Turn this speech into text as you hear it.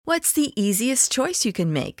What's the easiest choice you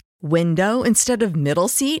can make? Window instead of middle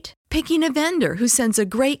seat? Picking a vendor who sends a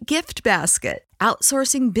great gift basket?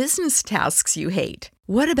 Outsourcing business tasks you hate?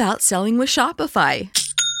 What about selling with Shopify?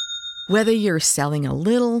 Whether you're selling a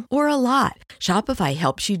little or a lot, Shopify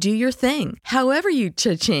helps you do your thing, however you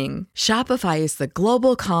cha-ching. Shopify is the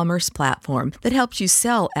global commerce platform that helps you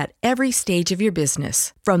sell at every stage of your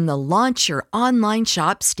business. From the launch your online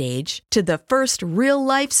shop stage to the first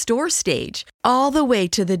real-life store stage, all the way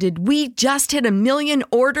to the did we just hit a million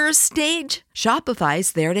orders stage.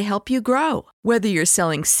 Shopify's there to help you grow. Whether you're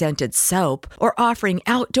selling scented soap or offering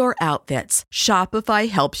outdoor outfits, Shopify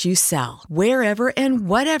helps you sell. Wherever and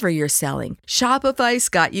whatever you're selling, Shopify's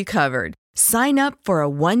got you covered. Sign up for a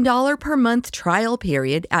 $1 per month trial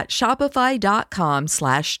period at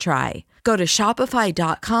shopify.com/try. Go to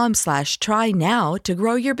shopify.com/try now to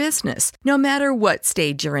grow your business, no matter what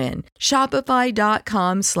stage you're in.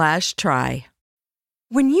 Shopify.com/try.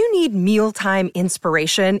 When you need mealtime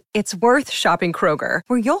inspiration, it's worth shopping Kroger,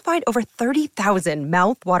 where you'll find over 30,000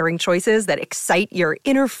 mouth-watering choices that excite your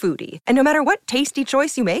inner foodie. And no matter what tasty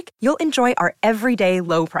choice you make, you'll enjoy our everyday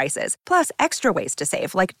low prices, plus extra ways to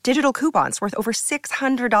save, like digital coupons worth over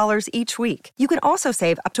 $600 each week. You can also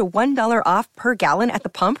save up to $1 off per gallon at the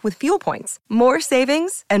pump with fuel points. More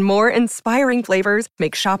savings and more inspiring flavors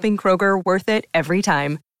make shopping Kroger worth it every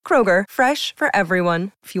time. Kroger, fresh for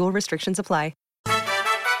everyone. Fuel restrictions apply.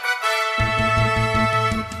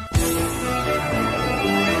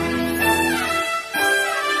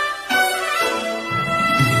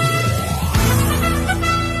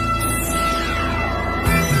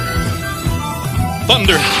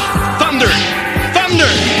 Thunder! Thunder!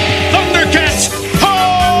 Thunder! Thundercats! Ho!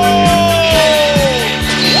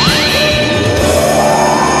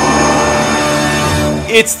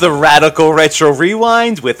 It's the Radical Retro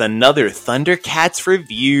Rewind with another Thundercats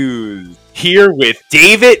review. Here with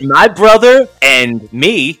David, my brother, and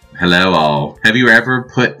me. Hello all. Have you ever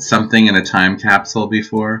put something in a time capsule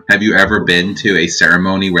before? Have you ever been to a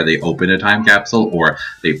ceremony where they open a time capsule or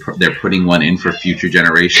they're putting one in for future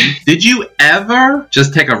generations? Did you ever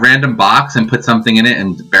just take a random box and put something in it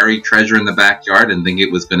and bury treasure in the backyard and think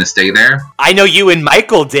it was going to stay there? I know you and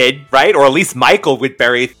Michael did, right? Or at least Michael would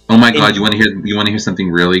bury. Oh my god, you want to hear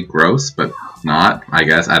something really gross, but not, I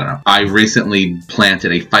guess. I don't know. I recently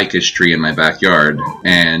planted a ficus tree in my backyard,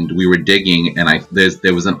 and we were digging, and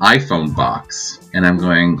there was an iPhone box. And I'm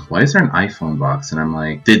going, why is there an iPhone box? And I'm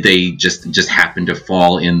like, did they just happen to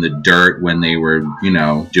fall in the dirt when they were,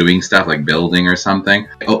 doing stuff like building or something?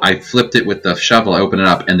 Oh, I flipped it with the shovel, I opened it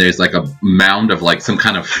up, and there's like a mound of like some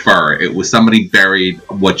kind of fur. It was somebody buried,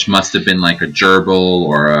 which must have been like a gerbil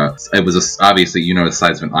or obviously, the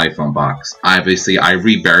size of an iPhone box. Obviously, I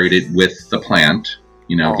reburied it with the plant.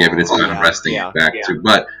 Gave it its time resting it back to.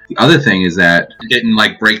 But the other thing is that it didn't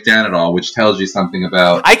break down at all, which tells you something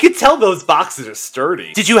about. I could tell those boxes are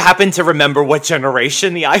sturdy. Did you happen to remember what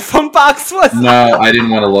generation the iPhone box was? No, I didn't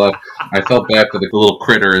want to look. I felt bad for the little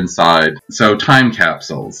critter inside. So, time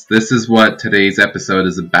capsules. This is what today's episode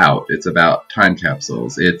is about. It's about time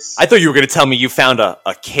capsules. I thought you were going to tell me you found a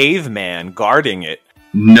caveman guarding it.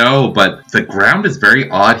 No, but the ground is very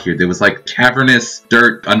odd here. There was cavernous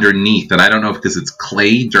dirt underneath, and I don't know if because it's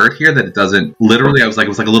clay dirt here that it doesn't. Literally, it was like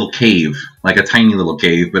a little cave, like a tiny little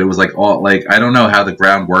cave, but it was I don't know how the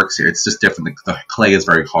ground works here. It's just different. The clay is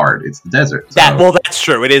very hard. It's the desert. So. That's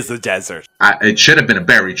true. It is the desert. It should have been a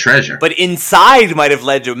buried treasure. But inside might have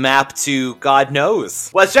led to a map to God knows.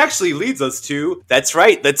 Which actually leads us to, that's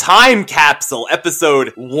right, the Time Capsule,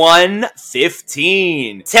 episode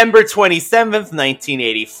 115. September 27th, 1985.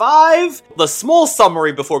 The small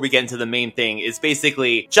summary before we get into the main thing is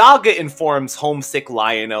basically Jaga informs homesick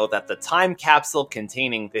Lion-O that the time capsule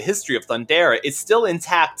containing the history of Thundera is still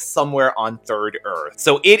intact somewhere on Third Earth.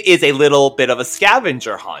 So it is a little bit of a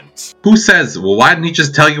scavenger hunt. Who says, well, why didn't he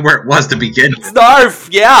just tell you where it was to begin with? Snarf,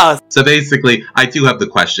 yeah. So basically, I do have the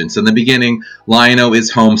question. So in the beginning, Lion-O is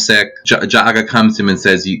homesick. Jaga comes to him and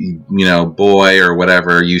says, you boy or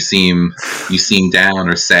whatever, you seem down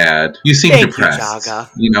or sad. You seem depressed.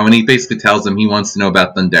 And he basically tells him he wants to know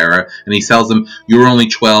about Thundera, and he tells him, you were only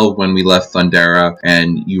 12 when we left Thundera,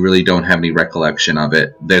 and you really don't have any recollection of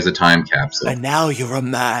it. There's a time capsule. And now you're a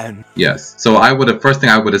man. Yes. So first thing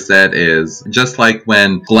I would have said is, just like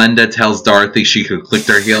when Glenda tells Dorothy she could click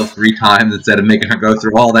her heel 3 times instead of making her go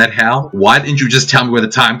through all that hell, why didn't you just tell me where the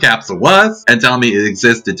time capsule was and tell me it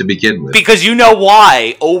existed to begin with? Because you know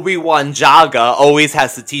why Obi-Wan Jaga always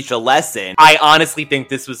has to teach a lesson. I honestly think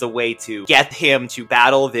this was a way to get him to to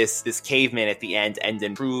battle this caveman at the end and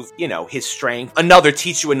improve, his strength.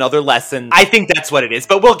 Teach you another lesson. I think that's what it is,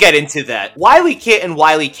 but we'll get into that. Wily Kit and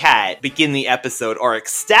Wily Cat begin the episode are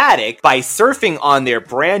ecstatic by surfing on their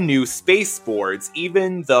brand new space boards,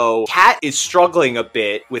 even though Cat is struggling a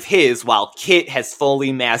bit with his while Kit has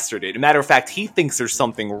fully mastered it. As a matter of fact, he thinks there's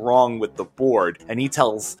something wrong with the board, and he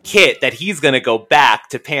tells Kit that he's gonna go back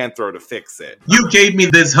to Panthro to fix it. You gave me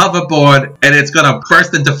this hoverboard, and it's gonna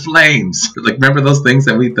burst into flames. Like, remember those things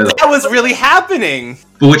that we did? That was really happening.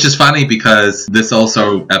 But which is funny because this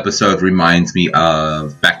also episode reminds me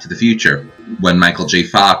of Back to the Future, when Michael J.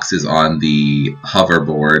 Fox is on the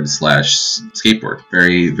hoverboard / skateboard.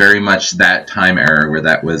 Very, very much that time era where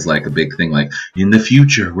that was like a big thing, like, in the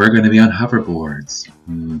future, we're going to be on hoverboards.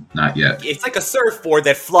 Not yet. It's like a surfboard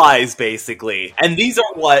that flies, basically. And these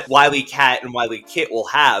are what Wily Cat and Wily Kit will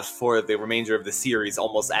have for the remainder of the series,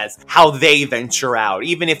 almost as how they venture out.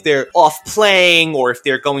 Even if they're off playing or if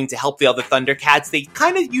they're going to help the other Thundercats, they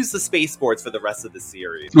kind of use the spaceboards for the rest of the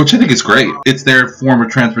series. Which I think is great. It's their form of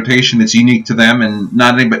transportation that's unique to them, and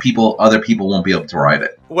not any but other people won't be able to ride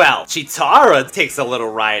it. Well, Cheetara takes a little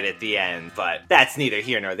ride at the end, but that's neither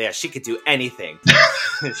here nor there. She could do anything.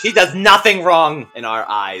 She does nothing wrong in our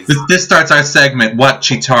eyes. This starts our segment, What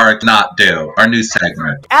Cheetara Not Do, our new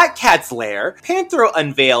segment. At Cat's Lair, Panthro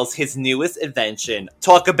unveils his newest invention.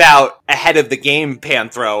 Talk about ahead of the game,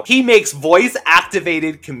 Panthro. He makes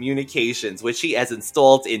voice-activated communications, which he has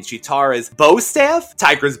installed in Cheetara's bow staff,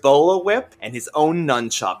 Tiger's bolo whip, and his own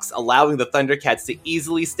nunchucks, allowing the Thundercats to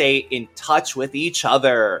easily stay in touch with each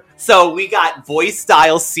other. So we got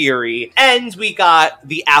voice-style Siri, and we got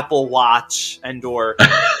the Apple Watch, and/or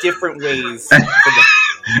different ways for the...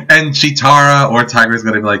 And Cheetara or Tiger's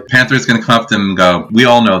going to be like, Panther's going to come up to him and go, we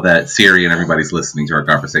all know that Siri and everybody's listening to our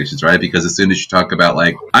conversations, right? Because as soon as you talk about,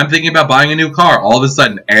 like, I'm thinking about buying a new car, all of a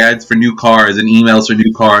sudden ads for new cars and emails for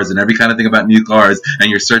new cars and every kind of thing about new cars,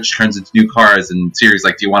 and your search turns into new cars, and Siri's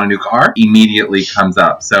like, do you want a new car? Immediately comes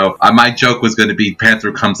up. So my joke was going to be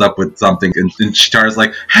Panther comes up with something, and Cheetara's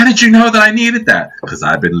like, how did you know that I needed that? Because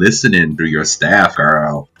I've been listening through your staff,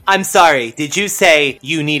 girl. I'm sorry, did you say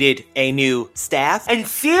you needed a new staff? And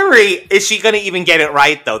Siri, is she gonna even get it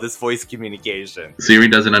right, though, this voice communication? Siri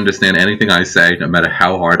doesn't understand anything I say, no matter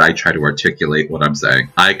how hard I try to articulate what I'm saying.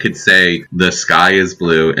 I could say, the sky is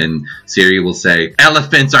blue, and Siri will say,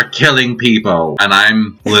 elephants are killing people! And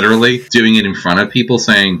I'm literally doing it in front of people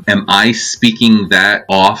saying, am I speaking that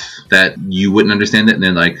off that you wouldn't understand it? And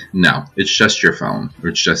they're like, no, it's just your phone. Or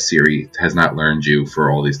it's just Siri has not learned you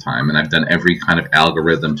for all this time. And I've done every kind of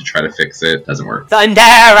algorithm to try to fix it. Doesn't work.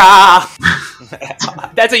 Thundera!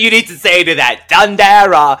 That's what you need to say to that.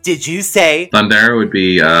 Thundera! Did you say? Thundera would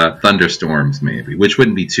be thunderstorms, maybe, which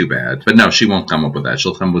wouldn't be too bad. But no, she won't come up with that.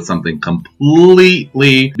 She'll come with something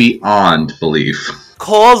completely beyond belief.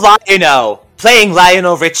 Call Lionel. Playing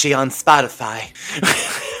Lionel Richie on Spotify.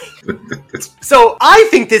 So I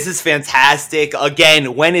think this is fantastic.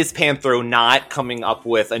 Again, when is Panthro not coming up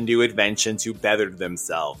with a new invention to better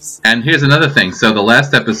themselves? And here's another thing. So the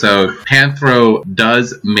last episode, Panthro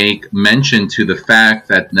does make mention to the fact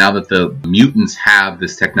that now that the mutants have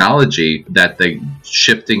this technology, that the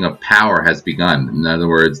shifting of power has begun. In other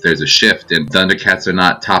words, there's a shift, and Thundercats are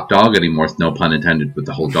not top dog anymore, no pun intended with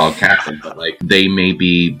the whole dog cat thing, but like they may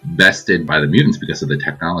be bested by the mutants because of the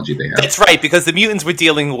technology they have. That's right, because the mutants were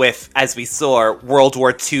dealing with, as we saw, World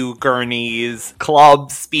War II gurneys,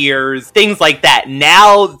 clubs, spears, things like that.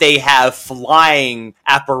 Now they have flying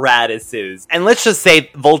apparatuses. And let's just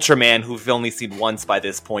say Vultureman, who we've only seen once by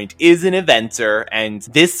this point, is an inventor, and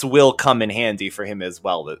this will come in handy for him as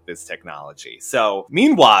well, this technology. So,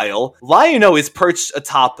 meanwhile, Lion-O is perched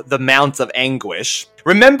atop the Mount of Anguish,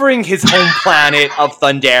 remembering his home planet of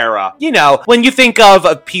Thundera. You know, when you think of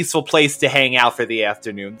a peaceful place to hang out for the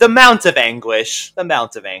afternoon. The Mount of Anguish. The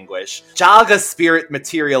Mount of Anguish. Jaga's spirit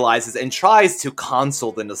materializes and tries to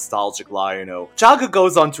console the nostalgic Lion-O. Jaga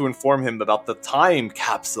goes on to inform him about the time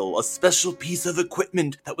capsule, a special piece of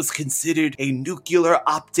equipment that was considered a nuclear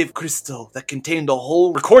optic crystal that contained the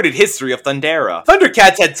whole recorded history of Thundera.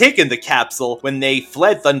 Thundercats had taken the capsule when they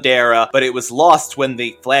fled Thundera, but it was lost when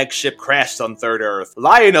the flagship crashed on Third Earth.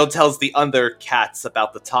 Lion-O tells the other cats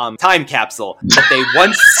about the time capsule that they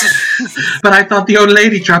once... But I thought the old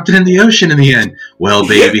lady dropped it in the ocean in the end. Well,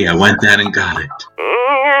 baby, I went down and got it.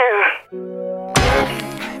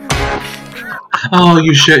 Oh,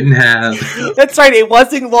 you shouldn't have. That's right, it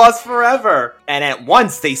wasn't lost forever. And at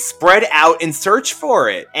once, they spread out and search for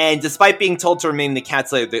it. And despite being told to remain in the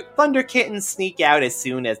capsule, the Thunder Kittens sneak out as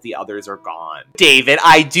soon as the others are gone. David,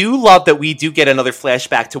 I do love that we do get another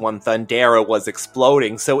flashback to when Thundera was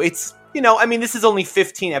exploding, so it's... this is only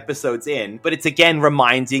 15 episodes in, but it's again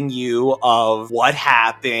reminding you of what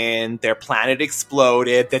happened, their planet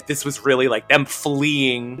exploded, that this was really like them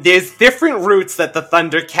fleeing. There's different routes that the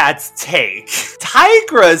Thundercats take.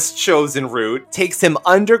 Tigra's chosen route takes him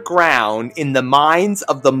underground in the mines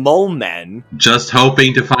of the Mole Men. Just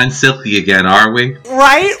hoping to find Silky again, are we?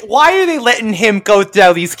 Right? Why are they letting him go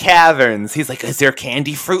down these caverns? He's like, is there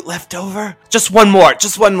candy fruit left over? Just one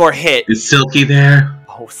more hit. Is Silky there?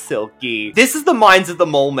 Oh, Silky. This is the mines of the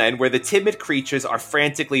Mole Men, where the timid creatures are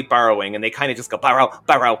frantically burrowing, and they kind of just go, burrow,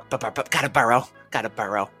 gotta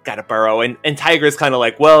burrow. And Tiger's kind of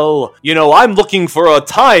like, well, I'm looking for a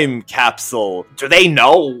time capsule. Do they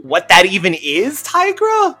know what that even is,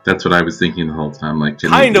 Tigra? That's what I was thinking the whole time. Like,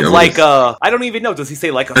 kind of like a, I don't even know, does he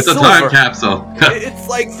say like a it's silver? It's a time capsule. It's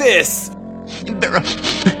like this. Burrow.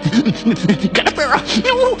 Gotta burrow.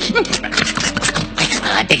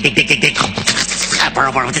 Dig.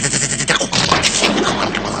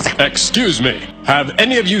 Excuse me, have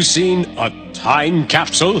any of you seen a time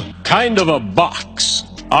capsule? Kind of a box.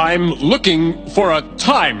 I'm looking for a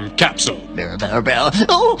time capsule. Burrow.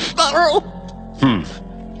 Oh, burrow.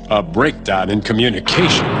 A breakdown in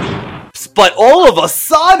communication. But all of a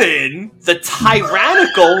sudden, the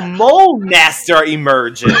tyrannical Mole Master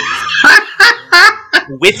emerges.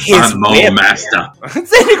 With his Mole whip. Master.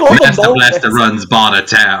 Master Blaster runs Bonner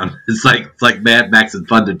Town. It's like Mad Max and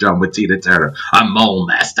Thunderdome with Tina Turner. I'm Mole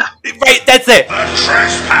Master. Right, that's it. The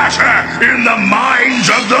trespasser in the mines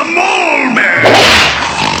of the Mole Men.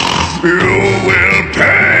 You will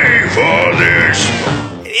pay for this.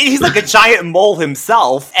 He's like a giant mole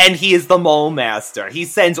himself, and he is the Mole Master. He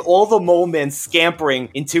sends all the mole men scampering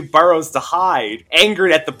into burrows to hide.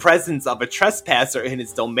 Angered at the presence of a trespasser in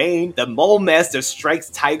his domain, the Mole Master strikes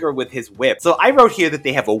Tiger with his whip. So I wrote here that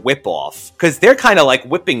they have a whip-off, because they're kind of like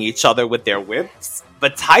whipping each other with their whips.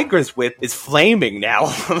 But Tiger's whip is flaming now all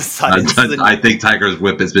of a sudden. I think Tiger's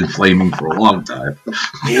whip has been flaming for a long time.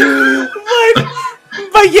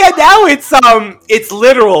 But yeah, now it's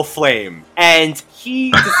literal flame, and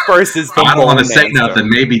he disperses the I don't want to say Master. nothing.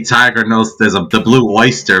 Maybe Tiger knows the Blue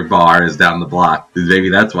Oyster Bar is down the block. Maybe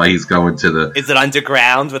that's why he's going to the. Is it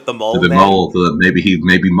underground with the mole?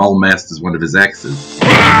 Maybe Mole Master's one of his exes.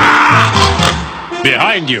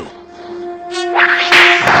 Behind you.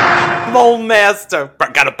 Mole Master.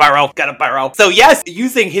 Gotta burrow. So yes,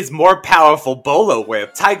 using his more powerful bolo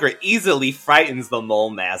whip, Tiger easily frightens the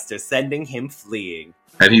Mole Master, sending him fleeing.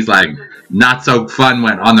 And he's like, not so fun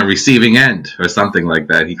when on the receiving end, or something like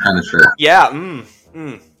that. He kind of said. Yeah,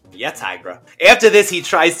 Yeah, Tigra. After this, he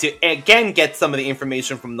tries to, again, get some of the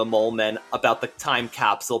information from the Mole Men about the time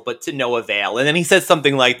capsule, but to no avail. And then he says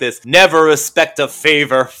something like this, never respect a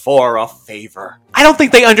favor for a favor. I don't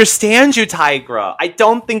think they understand you, Tigra. I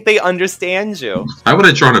don't think they understand you. I would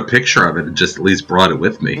have drawn a picture of it and just at least brought it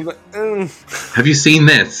with me. Have you seen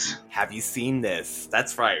this? Have you seen this?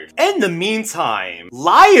 That's right. In the meantime,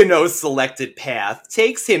 Lion-O's selected path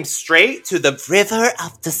takes him straight to the River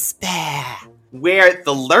of Despair, where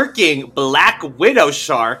the lurking Black Widow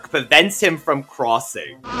shark prevents him from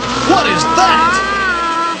crossing. What is that?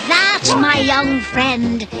 That, my young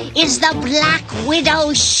friend, is the Black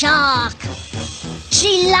Widow shark.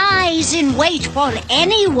 She lies in wait for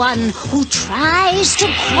anyone who tries to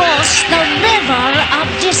cross the River of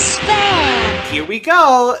Despair. Here we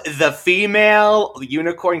go. The female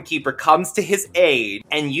unicorn keeper comes to his aid,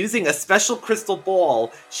 and using a special crystal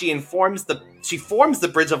ball, she forms the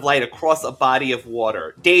Bridge of Light across a body of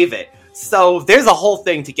water. David, so there's a whole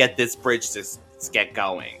thing to get this bridge to get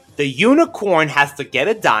going. The unicorn has to get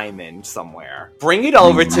a diamond somewhere, bring it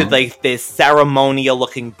over to like this ceremonial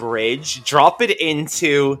looking bridge, drop it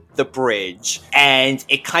into the bridge, and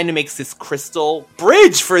it kind of makes this crystal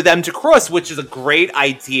bridge for them to cross, which is a great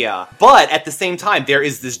idea. But at the same time, there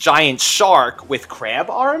is this giant shark with crab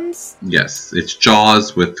arms. Yes, it's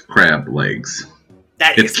Jaws with crab legs.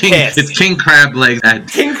 It's King Crab legs at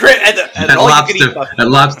King Crab at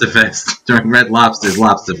Lobster Fest during Red Lobster's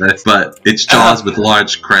Lobster Fest, but it's Jaws with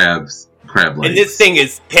large crabs crab legs. And this thing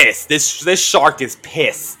is pissed. This shark is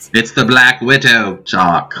pissed. It's the Black Widow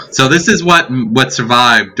shark. So this is what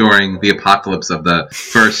survived during the apocalypse of the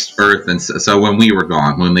first Earth, and so when we were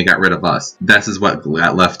gone, when they got rid of us, this is what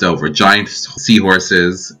got left over: giant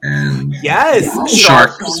seahorses and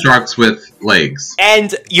sharks with legs,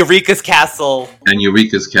 and Eureka's Castle, the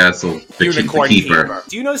Unicorn keeper.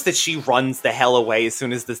 Do you notice that she runs the hell away as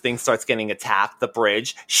soon as this thing starts getting attacked? The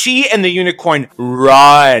bridge. She and the unicorn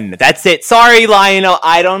run. That's it. Sorry, Lionel.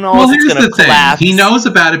 I don't know if it's going to collapse. He knows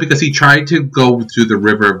about it because he tried to go through the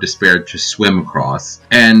River of Despair to swim across,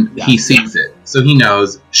 and he sees it. So he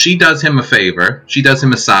knows. She does him a favor. She does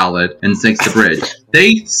him a solid and sinks the bridge.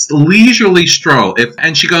 They leisurely stroll.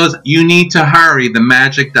 And she goes, "You need to hurry. The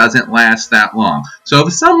magic doesn't last that long." So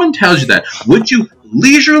if someone tells you that, would you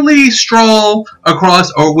leisurely stroll across,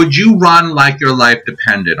 or would you run like your life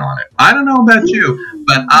depended on it? I don't know about you,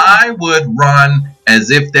 but I would run as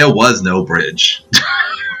if there was no bridge.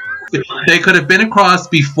 They could have been across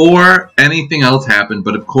before anything else happened,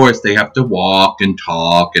 but of course they have to walk and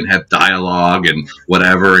talk and have dialogue and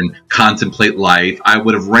whatever and contemplate life. I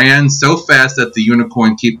would have ran so fast that the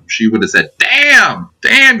unicorn keeper, she would have said,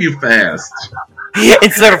 damn you fast.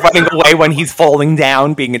 Instead of running away when he's falling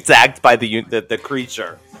down, being attacked by the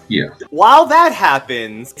creature. Yeah. While that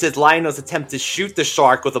happens, Lionel's attempt to shoot the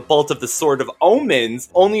shark with a bolt of the Sword of Omens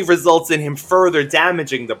only results in him further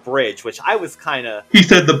damaging the bridge, which I was kind of... He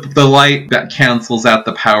said the light that cancels out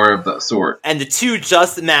the power of the sword. And the two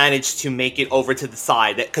just managed to make it over to the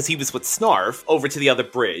side, because he was with Snarf, over to the other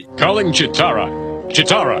bridge. Calling Chitara.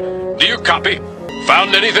 Chitara, do you copy?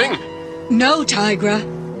 Found anything? No, Tigra.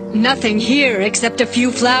 Nothing here except a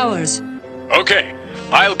few flowers. Okay,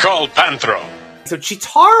 I'll call Panthro. So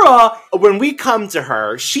Chitara, when we come to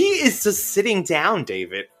her, she is just sitting down,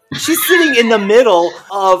 David. She's sitting in the middle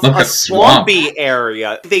of a swampy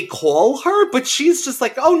area. They call her, but she's just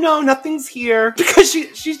like, oh no, nothing's here. Because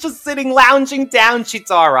she's just sitting, lounging down,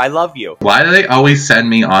 Chitara, I love you. Why do they always send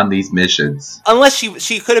me on these missions? Unless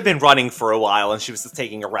she could have been running for a while and she was just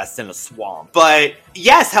taking a rest in a swamp. But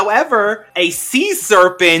yes, however, a sea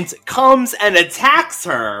serpent comes and attacks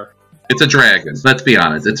her. It's a dragon. Let's be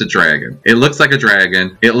honest. It's a dragon. It looks like a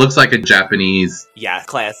dragon. It looks like a Japanese... Yeah,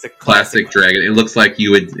 classic dragon. It looks like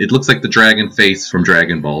It looks like the dragon face from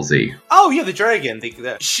Dragon Ball Z. Oh, yeah, the dragon.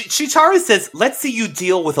 Chitara says, let's see you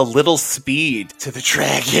deal with a little speed to the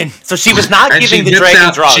dragon. So she was not giving the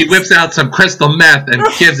dragon drugs. She whips out some crystal meth and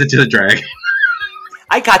gives it to the dragon.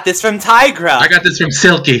 I got this from Tigra. I got this from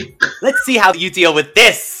Silky. Let's see how you deal with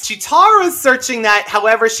this. Chitara's searching that,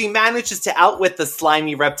 however, she manages to outwit the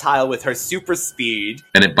slimy reptile with her super speed.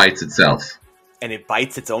 And it bites itself. And it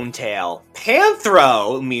bites its own tail.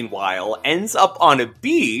 Panthro, meanwhile, ends up on a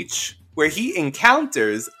beach where he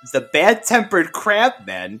encounters the bad-tempered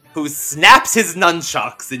crabman who snaps his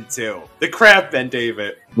nunchucks in two. The crabman,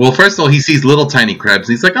 David. Well, first of all, he sees little tiny crabs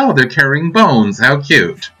and he's like, oh, they're carrying bones. How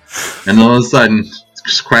cute. And all of a sudden...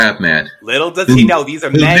 Crabman. Little does he know, these are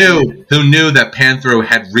men. Who knew that Panthro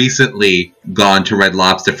had recently gone to Red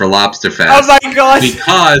Lobster for Lobster Fest. Oh my gosh!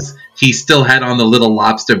 Because he still had on the little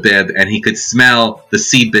lobster bib and he could smell the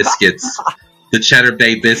sea biscuits, the Cheddar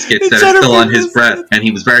Bay biscuits that are still on his breath. And he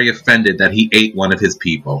was very offended that he ate one of his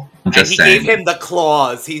people. I'm just saying. He gave him the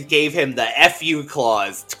claws. He gave him the FU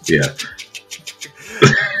claws. Yeah.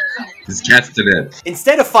 He's tested it.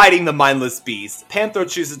 Instead of fighting the mindless beast, Panthro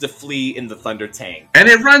chooses to flee in the Thunder Tank. And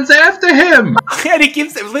it runs after him! And it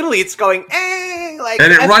gives it, literally, it's going, eh, like,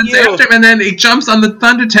 and it runs after him, and then he jumps on the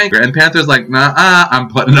Thunder Tank. And Panthro's like, nah, I'm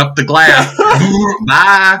putting up the glass.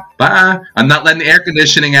 Bye. I'm not letting the air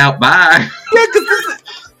conditioning out. Bye. Yeah, because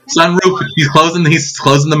this sunroof, he's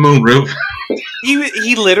closing the moon roof.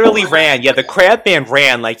 He literally ran. Yeah, the Crabman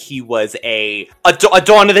ran like he was a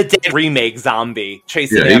Dawn of the Dead remake zombie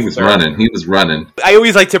chasing after. Yeah, he was running. I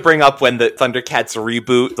always like to bring up when the Thundercats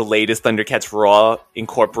reboot, the latest Thundercats Raw,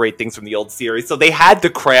 incorporate things from the old series. So they had the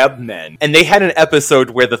Crabmen, and they had an episode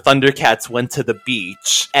where the Thundercats went to the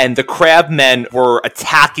beach, and the Crabmen were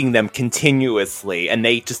attacking them continuously, and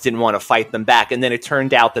they just didn't want to fight them back. And then it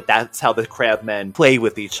turned out that that's how the Crabmen play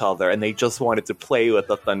with each other, and they just wanted to play with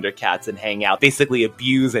the Thundercats and hang out, basically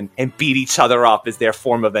abuse and beat each other up as their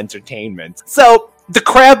form of entertainment. So, the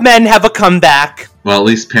Crabmen have a comeback. Well, at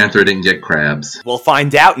least Panthro didn't get crabs. We'll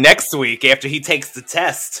find out next week after he takes the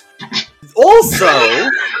test. Also,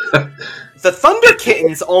 the Thunder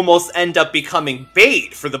Kittens almost end up becoming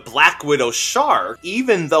bait for the Black Widow shark,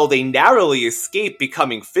 even though they narrowly escape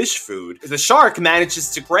becoming fish food. The shark manages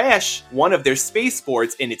to crash one of their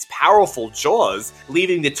spaceports in its powerful jaws,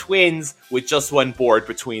 leaving the twins with just one board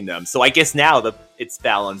between them. So I guess now it's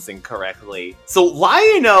balancing correctly. So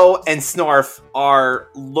Lion-O and Snarf are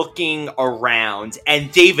looking around,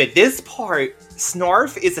 and David, this part,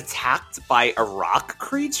 Snarf is attacked by a rock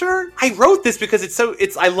creature. I wrote this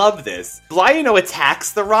because I love this. Lion-O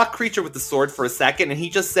attacks the rock creature with the sword for a second, and he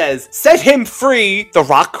just says, "Set him free!" The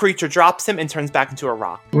rock creature drops him and turns back into a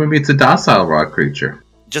rock. Maybe it's a docile rock creature.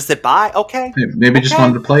 Just sit by? Okay. Maybe just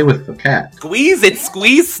wanted to play with the cat. Squeeze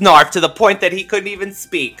Snarf to the point that he couldn't even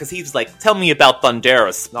speak, because he's like, "Tell me about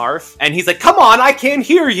Thundera, Snarf." And he's like, "Come on, I can't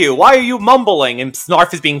hear you. Why are you mumbling?" And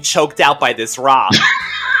Snarf is being choked out by this rock.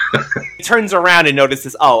 He turns around and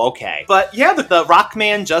notices, oh, okay. But yeah, the rock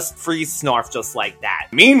man just frees Snarf just like that.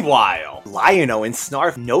 Meanwhile, Lion-O and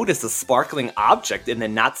Snarf notice a sparkling object in the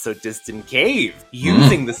not-so-distant cave.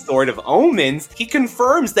 Using the Sword of Omens, he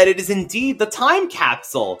confirms that it is indeed the time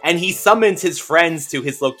capsule, and he summons his friends to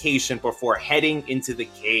his location before heading into the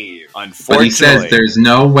cave. Unfortunately, but he says there's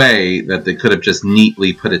no way that they could have just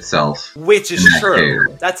neatly put itself. Which is true.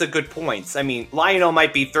 Cave. That's a good point. I mean, Lion-O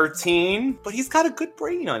might be 13, but he's got a good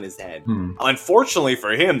brain on his head. Unfortunately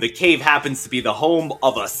for him, the cave happens to be the home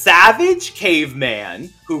of a savage caveman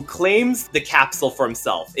who claims the capsule for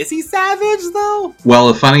himself. Is he savage, though? Well,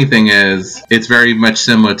 the funny thing is, it's very much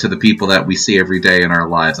similar to the people that we see every day in our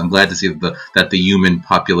lives. I'm glad to see that the human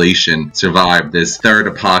population survived this third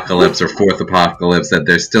apocalypse or fourth apocalypse, that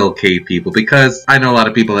they're still cave people, because I know a lot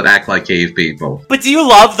of people that act like cave people. But do you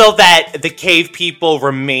love, though, that the cave people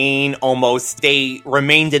remained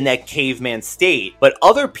in that caveman state, but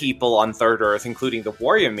other people on Third Earth, including the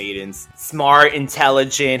warrior maidens, smart,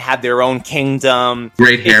 intelligent, have their own kingdom.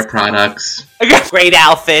 Great hair products. Great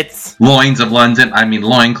outfits. Loincloths.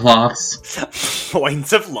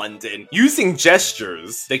 Loins of London. Using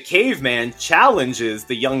gestures, the caveman challenges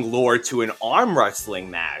the young lord to an arm wrestling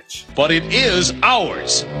match. But it is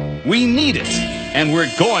ours. We need it, and we're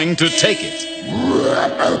going to take it.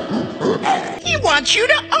 He wants you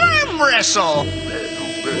to arm wrestle.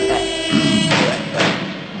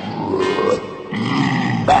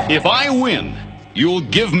 If I win, you'll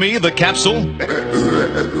give me the capsule?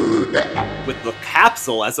 With the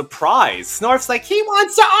capsule as a prize. Snarf's like, he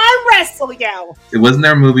wants to arm wrestle you! Wasn't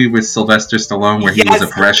there a movie with Sylvester Stallone where he was a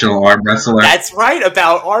professional arm wrestler? That's right,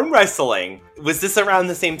 about arm wrestling. Was this around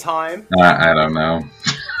the same time? I don't know.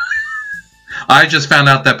 I just found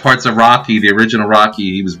out that parts of Rocky, the original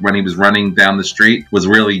Rocky, when he was running down the street, was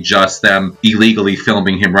really just them illegally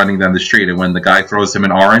filming him running down the street. And when the guy throws him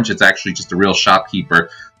an orange, it's actually just a real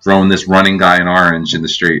shopkeeper throwing this running guy an orange in the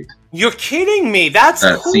street. You're kidding me. That's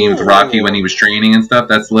cool. That scene with Rocky when he was training and stuff,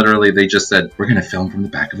 that's literally, they just said, we're going to film from the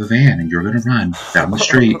back of a van and you're going to run down the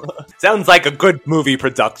street. Sounds like a good movie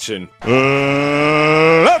production.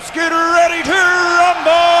 Let's get ready to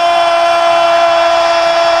rumble!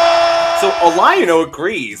 So Lion-O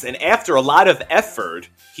agrees, and after a lot of effort,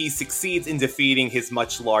 he succeeds in defeating his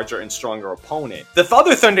much larger and stronger opponent. The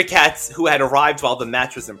other Thundercats who had arrived while the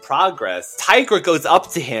match was in progress, Tigra goes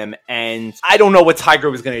up to him, and I don't know what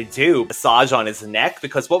Tigra was going to do. Massage on his neck,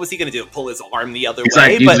 because what was he going to do? Pull his arm the other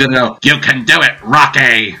way? He's going to go, you can do it,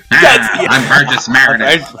 Rocky! I'm Burgess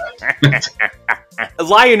Meredith.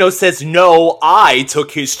 Lion-O says, no, I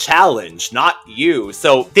took his challenge, not you.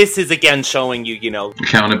 So this is again showing you,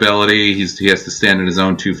 accountability. He has to stand on his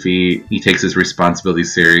own 2 feet. He takes his responsibility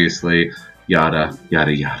seriously. Yada,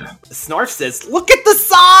 yada, yada. Snarf says, look at the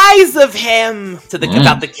size of him!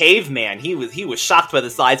 About the caveman. He was shocked by the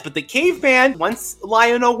size, but the caveman, once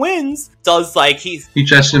Lion-O wins, does he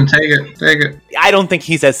gestured him, take it. I don't think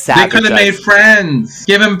he's as savage. They could have made friends.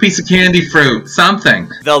 Give him a piece of candy fruit. Something.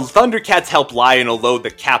 The Thundercats help Lion-O load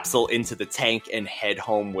the capsule into the tank and head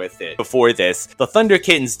home with it. Before this, the Thunder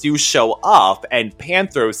Kittens do show up, and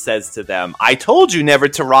Panthro says to them, I told you never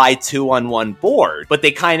to ride 2 on 1 board. But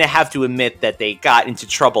they kind of have to admit that they got into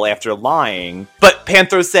trouble after lying. But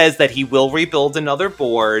Panthro says that he will rebuild another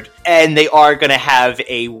board, and they are going to have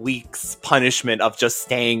a week's punishment of just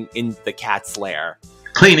staying in the cat's lair.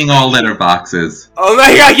 Cleaning all litter boxes. Oh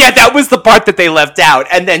my god, yeah, that was the part that they left out.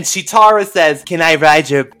 And then Chitara says, can I ride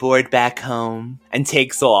your board back home? And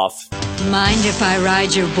takes off. Mind if I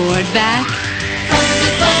ride your board back?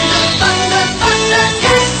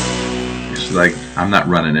 She's like, I'm not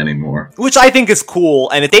running anymore. Which I think is cool,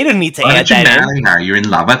 and if they didn't need to add that in. Why did you marry her? You're in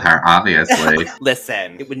love with her, obviously.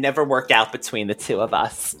 Listen, it would never work out between the two of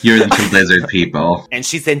us. You're into lizard people. And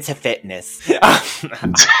she's into fitness.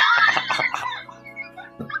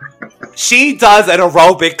 She does an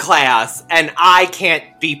aerobic class, and I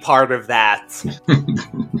can't be part of that.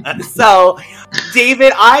 So,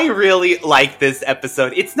 David, I really like this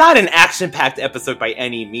episode. It's not an action-packed episode by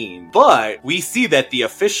any means, but we see that the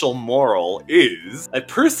official moral is a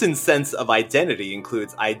person's sense of identity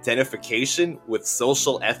includes identification with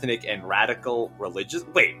social, ethnic, and radical religious...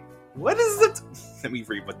 Wait, what is it? Let me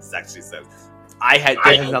read what this actually says. I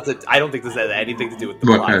don't think this has anything to do with the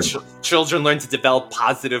plot. Children learn to develop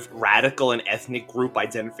positive, radical, and ethnic group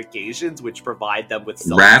identifications, which provide them with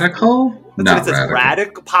radical? Not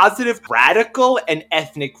radical. Positive, radical, and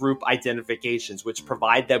ethnic group identifications, which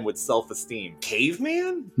provide them with self-esteem.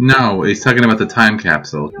 Caveman? No, he's talking about the time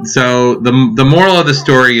capsule. So the moral of the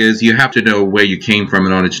story is you have to know where you came from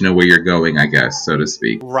in order to know where you're going, I guess, so to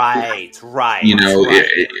speak. Right. You know,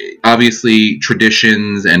 obviously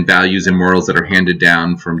traditions and values and morals that are handed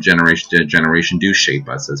down from generation to generation do shape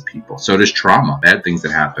us as people. So does trauma, bad things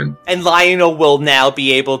that happen. And Lionel will now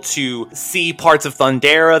be able to see parts of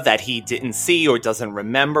Thundera that he didn't see or doesn't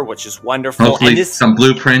remember, which is wonderful. Hopefully and some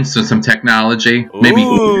blueprints and some technology. Maybe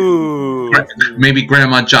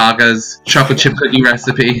Grandma Jaga's chocolate chip cookie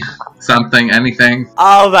recipe. Something, anything.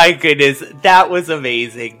 Oh my goodness, that was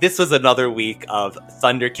amazing. This was another week of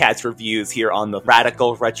Thundercats reviews here on the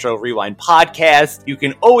Radical Retro Rewind podcast. You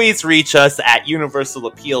can always reach us at Universal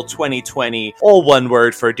Appeal 2020, all one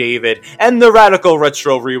word for David, and the Radical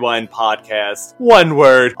Retro Rewind podcast, one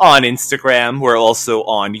word, on Instagram. We're also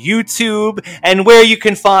on YouTube, and where you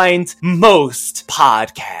can find most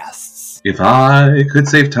podcasts. If I could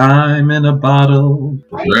save time in a bottle,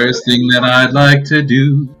 the first thing that I'd like to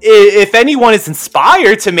do. If anyone is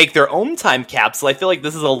inspired to make their own time capsule, I feel like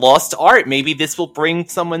this is a lost art. Maybe this will bring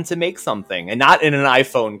someone to make something, and not in an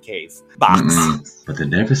iPhone case box. But there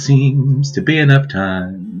never seems to be enough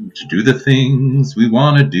time to do the things we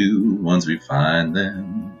want to do once we find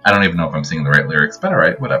them. I don't even know if I'm singing the right lyrics, but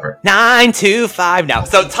alright, whatever. 9 to 5 now.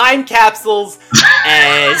 So time capsules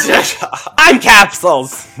and I'm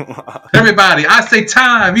capsules. Everybody, I say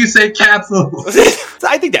time, you say capsules.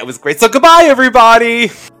 I think that was great. So goodbye, everybody.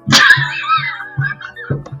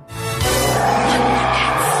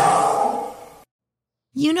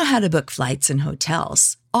 You know how to book flights and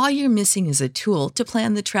hotels. All you're missing is a tool to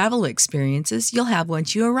plan the travel experiences you'll have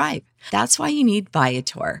once you arrive. That's why you need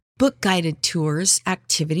Viator. Book guided tours,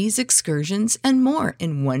 activities, excursions, and more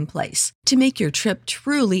in one place to make your trip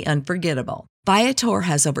truly unforgettable. Viator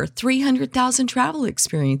has over 300,000 travel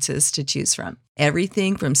experiences to choose from.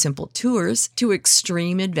 Everything from simple tours to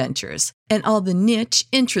extreme adventures and all the niche,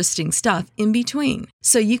 interesting stuff in between.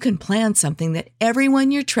 So you can plan something that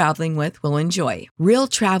everyone you're traveling with will enjoy. Real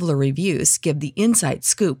traveler reviews give the inside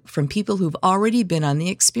scoop from people who've already been on the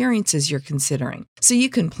experiences you're considering. So you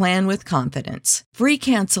can plan with confidence. Free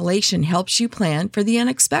cancellation helps you plan for the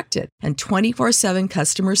unexpected. And 24/7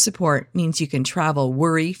 customer support means you can travel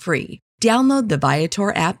worry-free. Download the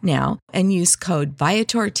Viator app now and use code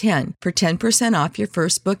Viator10 for 10% off your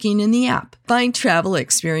first booking in the app. Find travel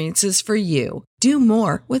experiences for you. Do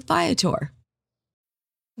more with Viator.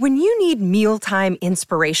 When you need mealtime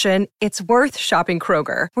inspiration, it's worth shopping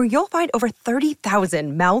Kroger, where you'll find over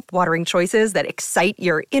 30,000 mouth-watering choices that excite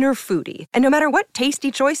your inner foodie. And no matter what tasty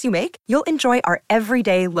choice you make, you'll enjoy our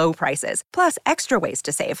everyday low prices, plus extra ways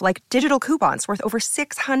to save, like digital coupons worth over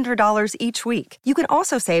 $600 each week. You can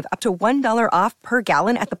also save up to $1 off per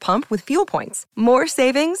gallon at the pump with fuel points. More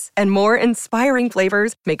savings and more inspiring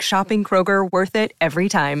flavors make shopping Kroger worth it every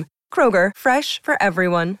time. Kroger, fresh for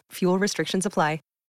everyone. Fuel restrictions apply.